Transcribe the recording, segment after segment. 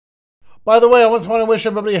By the way, I just want to wish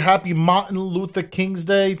everybody a happy Martin Luther King's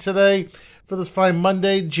Day today for this fine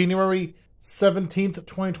Monday, January 17th,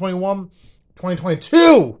 2021.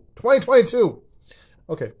 2022! 2022!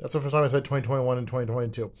 Okay, that's the first time I said 2021 and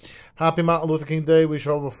 2022. Happy Martin Luther King Day. We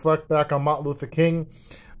shall reflect back on Martin Luther King.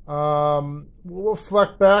 We'll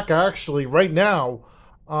reflect back, actually, right now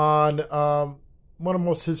on one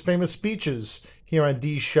of his famous speeches here on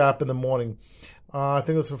Shap in the morning. I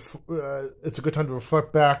think it's a good time to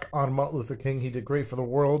reflect back on Martin Luther King. He did great for the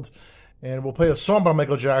world. And we'll play a song by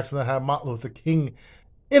Michael Jackson that had Martin Luther King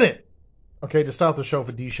in it. Okay, to start the show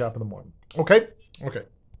for Shap in the morning. Okay? Okay.